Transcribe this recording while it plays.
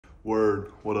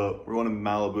Word, what up? We're going to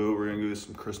Malibu. We're gonna do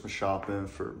some Christmas shopping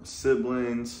for my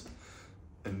siblings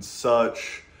and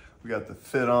such. We got the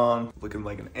fit on, looking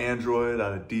like an android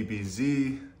out of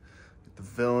DBZ. Get the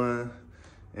villain,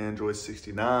 Android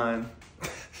 69.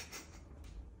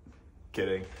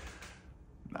 Kidding.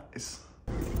 Nice.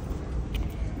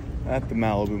 At the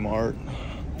Malibu Mart.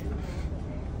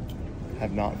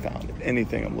 Have not found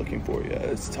anything I'm looking for yet.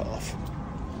 It's tough.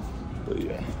 But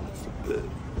yeah, it's a bit.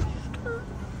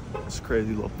 It's a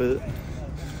crazy little bit.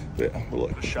 But yeah, we're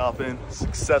looking shopping.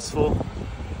 Successful.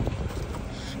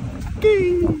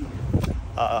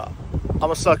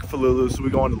 I'm a sucker for Lulu, so we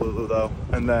going to Lulu though.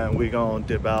 And then we gonna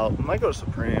dip out. I might go to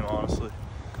Supreme, honestly.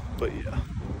 But yeah.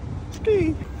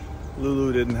 Ski.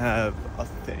 Lulu didn't have a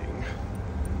thing.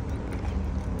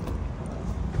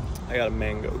 I got a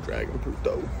mango dragon fruit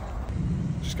though.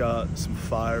 Just got some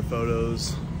fire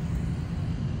photos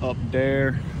up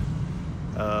there.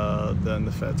 Then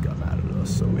the feds got mad at us,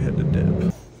 so we had to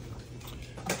dip.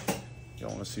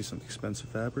 Y'all wanna see some expensive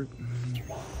fabric?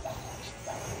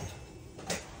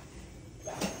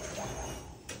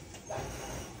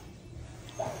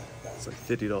 It's like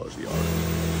 $50 a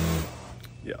yard.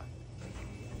 Yeah.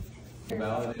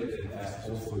 Validated at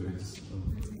Whole Foods.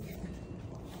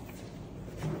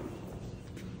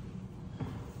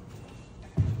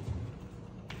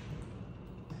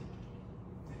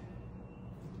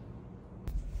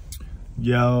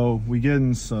 Yo, we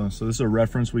getting some, so this is a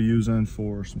reference we're using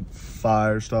for some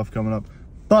fire stuff coming up,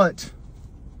 but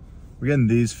we're getting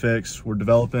these fixed. We're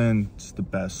developing just the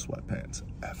best sweatpants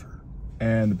ever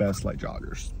and the best like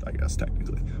joggers, I guess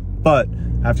technically, but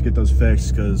I have to get those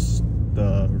fixed because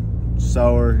the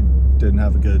sewer didn't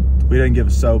have we didn't give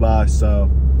a sew by, so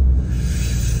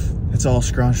it's all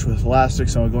scrunched with elastic,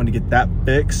 so I'm going to get that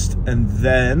fixed, and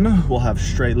then we'll have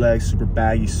straight legs, super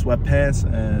baggy sweatpants,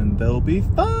 and they'll be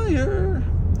fire.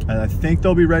 And I think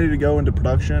they'll be ready to go into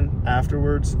production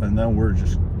afterwards, and then we're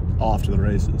just off to the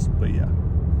races. But yeah.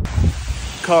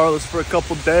 Carless for a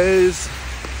couple days,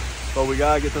 but we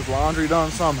gotta get this laundry done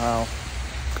somehow.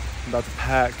 I'm about to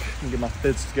pack and get my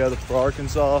fits together for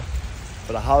Arkansas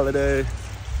for the holiday.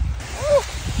 Woo!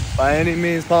 By any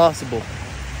means possible.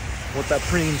 What that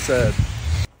preem said.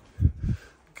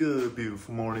 Good,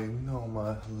 beautiful morning, all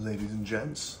my ladies and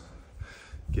gents.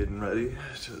 Getting ready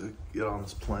to get on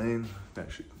this plane.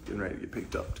 Actually, getting ready to get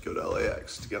picked up to go to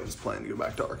LAX to get on this plane to go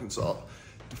back to Arkansas.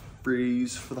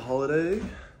 Freeze for the holiday.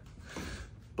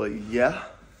 But yeah,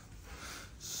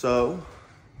 so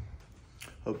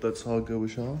hope that's all good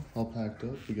with y'all. All packed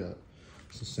up. We got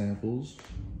some samples.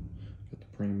 Got the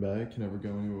preem bag. Can never go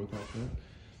anywhere without that.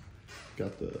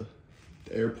 Got the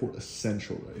airport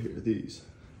essential right here. These.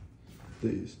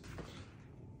 If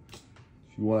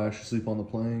you want to actually sleep on the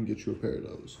plane, get you a pair of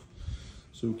those.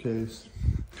 Suitcase.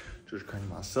 Just crank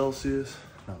my Celsius.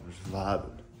 Now we're just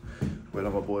vibing. Wait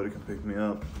on my boy to come pick me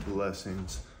up.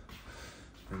 Blessings.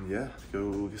 And yeah,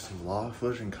 go get some vlog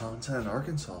footage and content in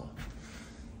Arkansas.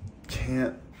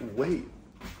 Can't wait.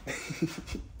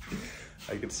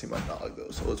 I get to see my dog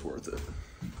though, so it's worth it.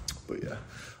 But yeah,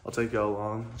 I'll take y'all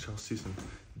along. Y'all see some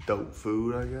dope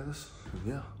food, I guess. And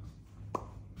yeah.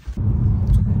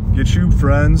 Get you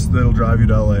friends that'll drive you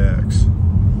to LAX.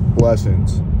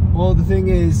 Blessings. Well, the thing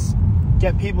is,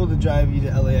 get people to drive you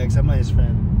to LAX. I'm not his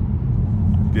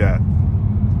friend. Yeah.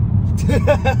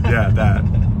 Yeah, that.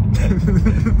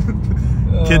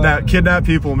 Kidnap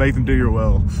people, make them do your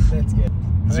will. That's good.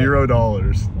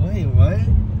 $0. Wait, what?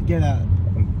 Get out.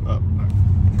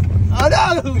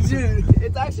 Oh no, dude!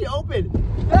 It's actually open.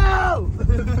 No!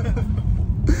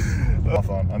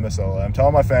 Fun. I miss LA. I'm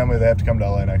telling my family they have to come to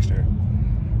LA next year.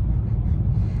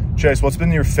 Chase, what's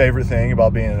been your favorite thing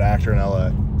about being an actor in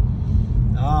LA?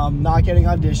 Not getting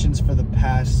auditions for the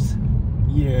past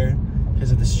year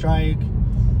because of the strike.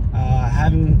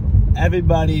 Having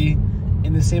everybody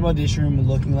in the same audition room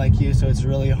looking like you, so it's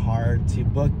really hard to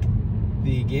book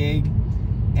the gig,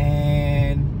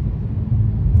 and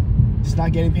just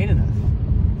not getting paid enough.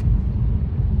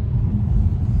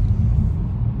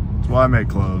 That's why I make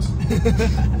clothes. I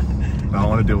don't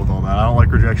want to deal with all that. I don't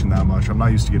like rejection that much. I'm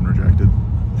not used to getting rejected.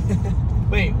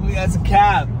 Wait, that's a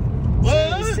cap.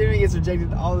 What? Siri gets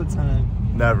rejected all the time.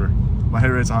 Never. My hit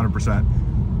rate's 100%.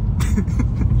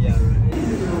 Yeah,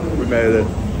 right. We made it.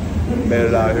 Made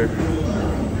it out here.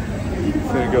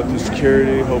 Gonna go through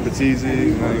security, hope it's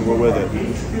easy, and we're with it.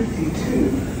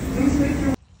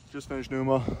 Just finished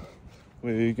Numa.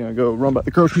 We're gonna go run by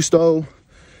the grocery store.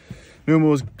 Numa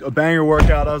was a banger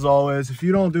workout as always. If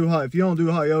you don't do hot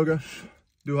yoga,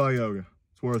 do hot yoga.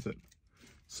 It's worth it.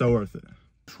 So worth it.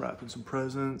 Just wrapping some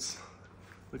presents.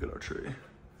 Look at our tree.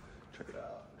 Check it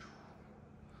out.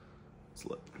 it's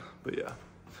lit. But yeah,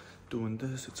 doing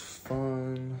this, it's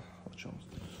fun. I'll show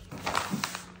you.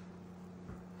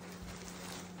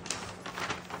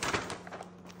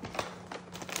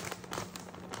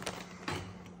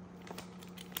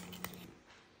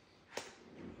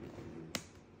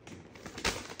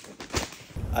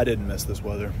 I didn't miss this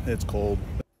weather. It's cold.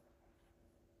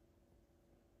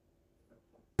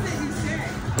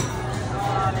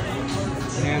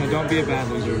 Hannah, don't be a bad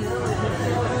loser.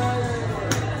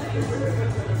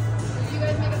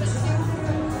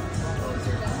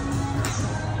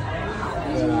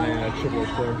 Yeah, triple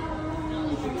clear.